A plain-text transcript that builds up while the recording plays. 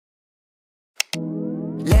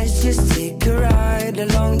Let's just take a ride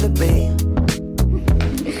along the bay.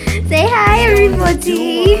 Say hi,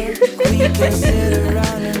 everybody. We can sit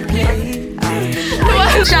around and play.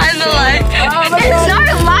 Shine the light. It's not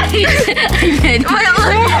a light.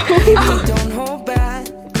 Don't hold back.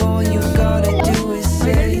 All you gotta do is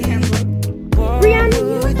say, what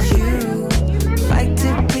would you like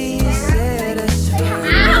to be satisfied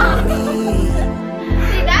with me?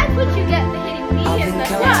 See, that's what you get for hitting me. I've been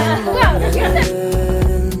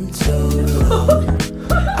counting so long.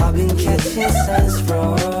 I've been catching signs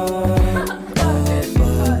from above.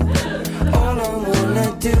 All I wanna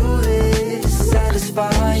do is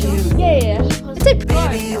satisfy you. Yeah.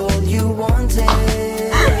 Baby, all you wanted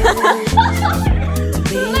to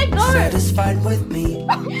be satisfied with me.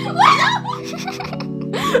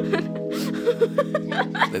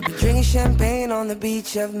 Baby, drinking champagne on the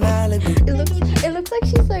beach of Malibu. It looks like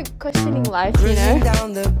she's like questioning life, you Cruising know?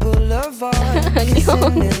 down the boulevard,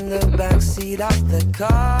 kissing in the backseat of the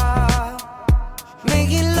car,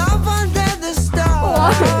 making love under the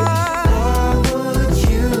stars. What would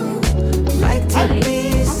you like to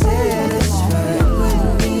be satisfied with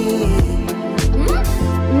me?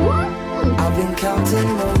 I've been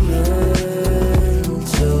counting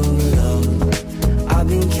moments so long. I've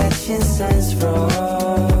been catching signs from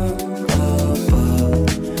above.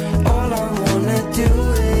 All I wanna do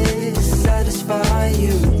is satisfy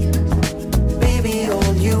you. Baby,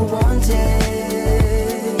 all you want is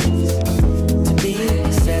to be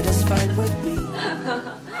satisfied with me.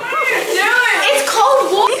 It's cold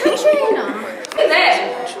water.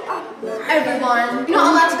 Everyone, you're not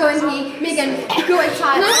allowed to go with me. Megan, go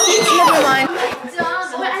inside. Never mind. We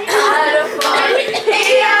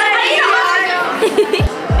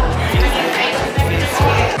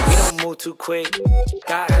don't move too quick.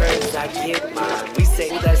 Got hers, I get mine. We say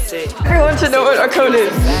that's it. I want to know what our code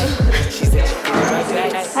is. She said she feel right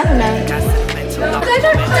back. I don't know. Got sentimental.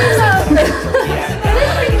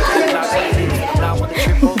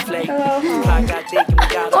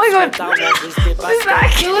 Oh my god. He's back.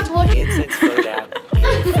 Incense go down.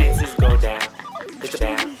 Fences go down. It's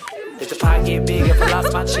down. If the pot get big, if I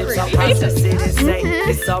lost my chips, I'll process it and say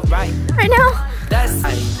it's alright. Right now. That's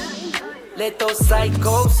right. Let those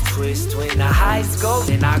cycles twist when the highs go,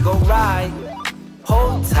 then I go ride.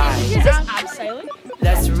 Hold tight.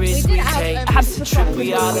 That's a risk we take. It's a trip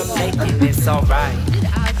we ought to make, and it's alright.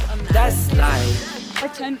 That's life.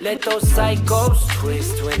 Let those cycles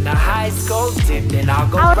twist when the highs go dip, then I'll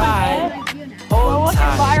go ride. Hold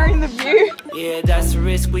tight. Admiring the view. Yeah, that's a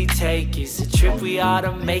risk we take. It's a trip we ought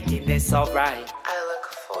to make, and it's alright. I look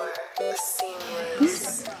for the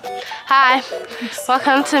seamless. Hi,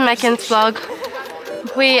 welcome to Megan's vlog.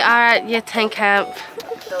 We are at Year 10 camp.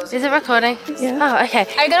 Is it recording? Yeah. Oh, okay.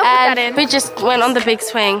 Are you gonna put that in? We just went on the big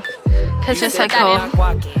swing because it's so cool.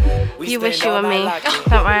 You wish you were me.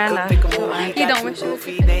 Don't worry, I know. You don't wish you were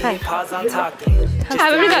me. Hey. How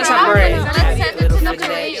many guys have worried?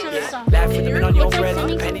 Laugh with them on your breath,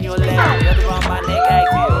 pen in your lap, the other on my neck, I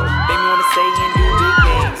feel. Make me wanna say and do big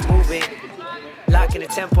things, moving. Locking the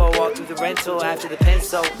tempo, walk through the rental after the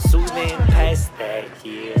pencil, soothing past that,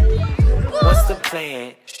 yeah. What's the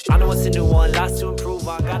plan? I know it's a new one, lots to improve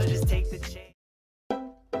on, gotta just take the chance.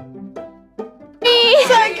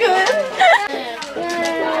 So good.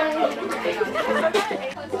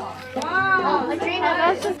 Wow. Adrena,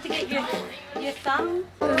 that's just to get your thumb.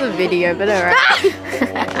 This is a video, but alright.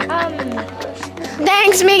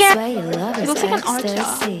 Thanks, Megan. It looks like an archer.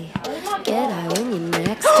 Get out when you're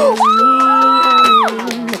next to me.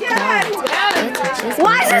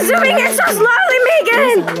 Why is it zooming in so slowly, Megan?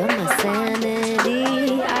 I love my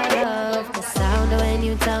sanity. I love the sound of when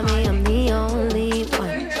you tell me I'm the only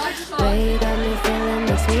one. Way got me feeling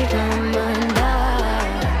makes me come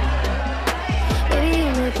undone. Baby, you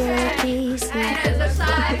make it look easy.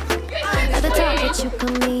 At the top, but you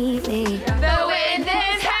can meet me. The wind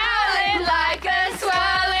is howling like a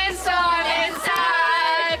swelling storm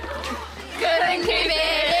inside. Couldn't keep it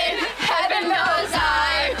in, heaven knows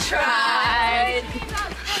I tried.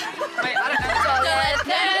 Wait, I don't know.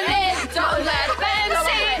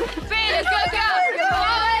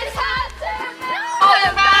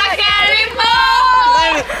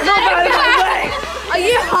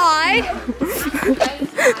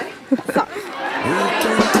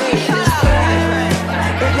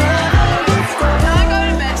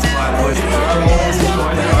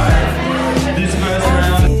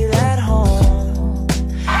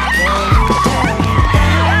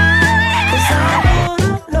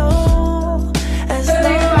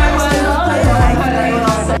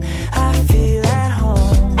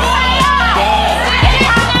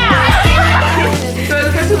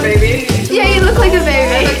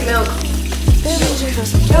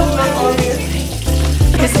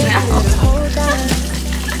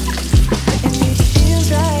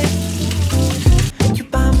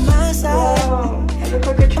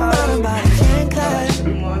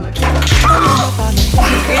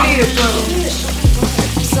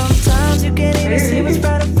 Sometimes you can't even see what's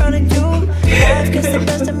right in front of you. Life gets the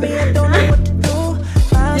best of me, I don't know what to do.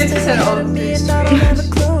 Life's taking care of me and I don't have a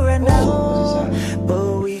clue right now.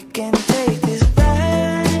 But we can take this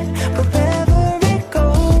ride wherever it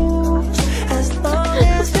goes. As long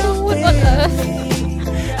as you're with me,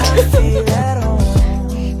 I feel at home.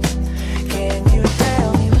 Can you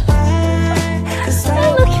tell me why? 'Cause I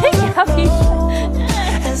wanna go.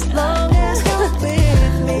 As long as you're with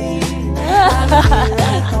me, I feel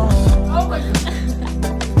at home.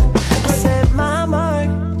 I set my mark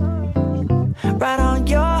right on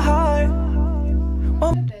your heart.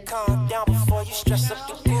 Calm down before you stress up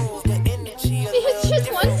the groove. The energy of It's just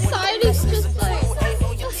one side is just like.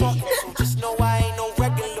 just know I ain't no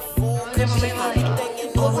regular fool. Could be anything you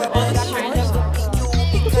know, but I can never be you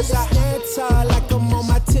because I head tall like I'm on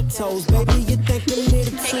my tiptoes. Baby, you thinking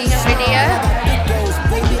little too Taking a video.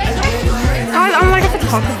 Guys, I'm like a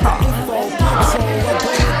photographer.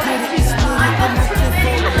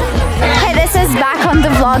 Okay, this is back on the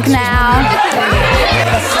vlog now.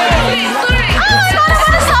 Oh my god, I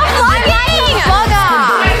gotta stop vlogging! Vlogger!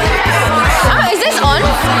 Oh, is this on?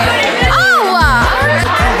 Oh!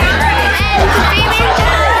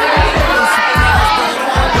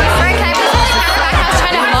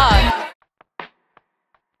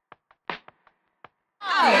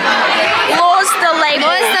 Lost the label.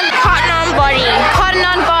 Lost the cotton on body. Cotton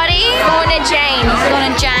on body. Lorna Jane.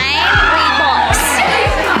 Lorna Jane. Reeboks.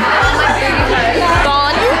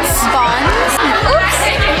 Bonds. Bonds. Oops.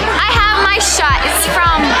 I have my shirt. It's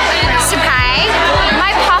from Surprise.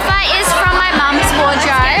 My puffer is from my mum's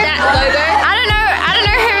wardrobe. That logo. I don't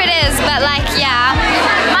know who it is, but like yeah.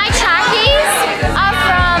 My trackies are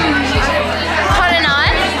from Cotton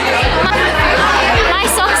On. My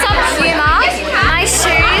socks are Puma. My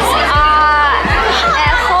shoes are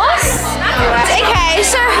Air Force. Okay,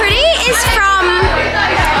 so hoodie is from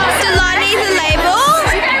Delani the label,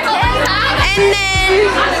 and then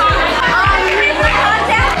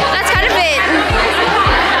that's kind of it.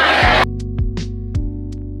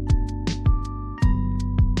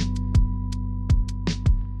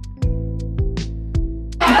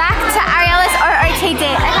 Back to Ariela's OOTD.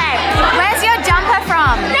 Okay, where's your jumper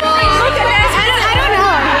from? Look at this. I don't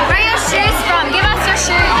know. Where are your shoes from? Give us your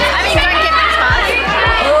shoes. I mean, don't give them to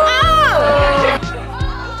us.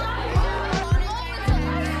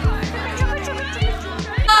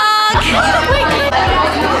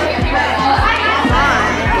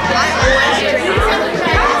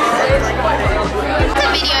 It's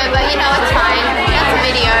a video, but you know it's fine. That's a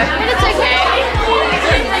video. It's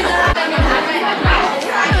okay.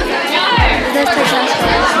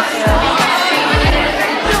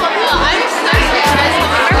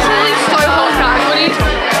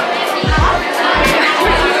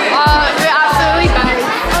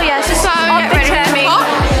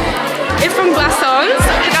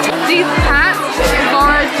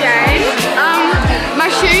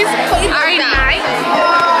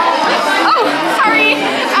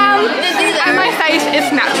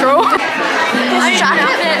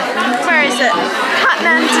 Where is it?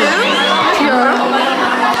 Kathmandu, pure.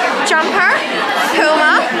 Jumper,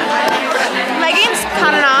 Puma. Leggings,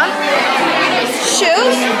 Cotton On.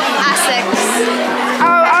 Shoes, Asics.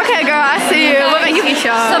 Oh, okay, girl, I see you. What about you,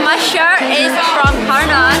 Isha? So my shirt is from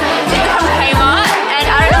Cotton On. It's from Kmart, and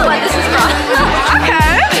I don't know what this is from.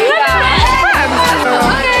 Okay. Yeah.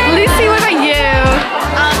 Lucy, what about you?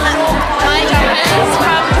 My jumper is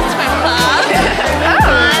from Swim Club.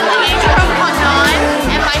 My leggings from Cotton On,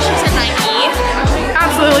 and my shoes are Nike.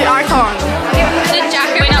 Absolutely icon. The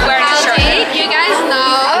jacket. We're not wearing a shirt. You guys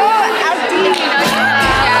know. You know,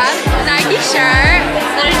 yeah. Nike shirt.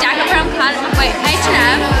 Little jacket from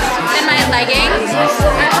H&M. Then my leggings are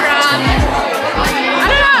from. I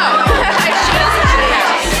don't know.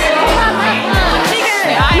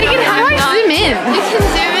 Megan, how do I zoom in? You can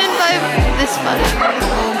zoom in by this button.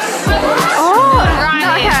 Oh, Right.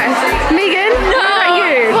 okay. Megan, what about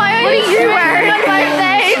you? Why are what you are you wearing? on my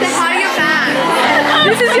face? How are you fan?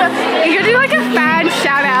 This is your. You're gonna do like a fan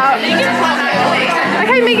shout out.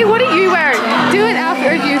 Okay, Megan, what are you wearing? Do an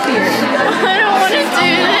outfit review for you. I don't want to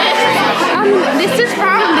do this. This is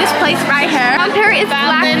from this place right here. Here is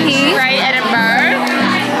Blackpink. Right, Edinburgh.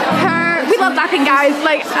 We love Blackpink, guys.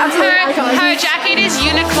 Like absolutely. Her jacket is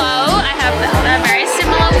Uniqlo. I have a very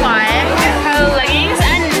similar one. Her leggings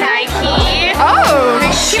are Nike. Oh,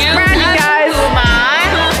 Her she's shoes branded, are guys. Puma.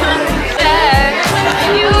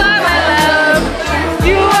 You are my love.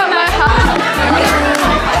 You are my heart.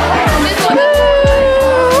 This one.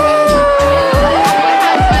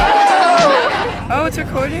 Oh, it's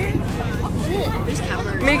recording?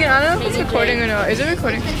 Megan, I don't know if it's recording or not. Is it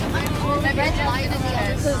recording?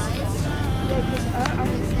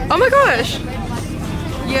 Oh my gosh!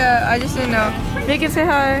 Yeah, I just didn't know. Megan, say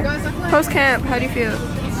hi. Post camp, how do you feel?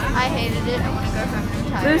 I hated it. I want to go home and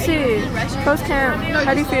retire. Lucy, post camp,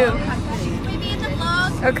 how do you feel? Maybe in the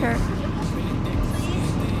vlog. Okay.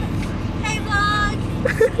 Hey vlog.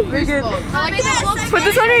 Megan, I like the vlog. put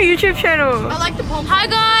this on your YouTube channel. I like the pom. Hi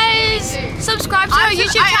guys, subscribe to our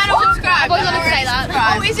YouTube channel. Subscribe. I was gonna say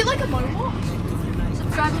that. Oh, is it like a mobile?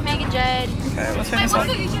 Subscribe to Megan Jade. Okay, let's turn Wait, this what's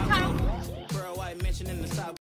on. your YouTube channel?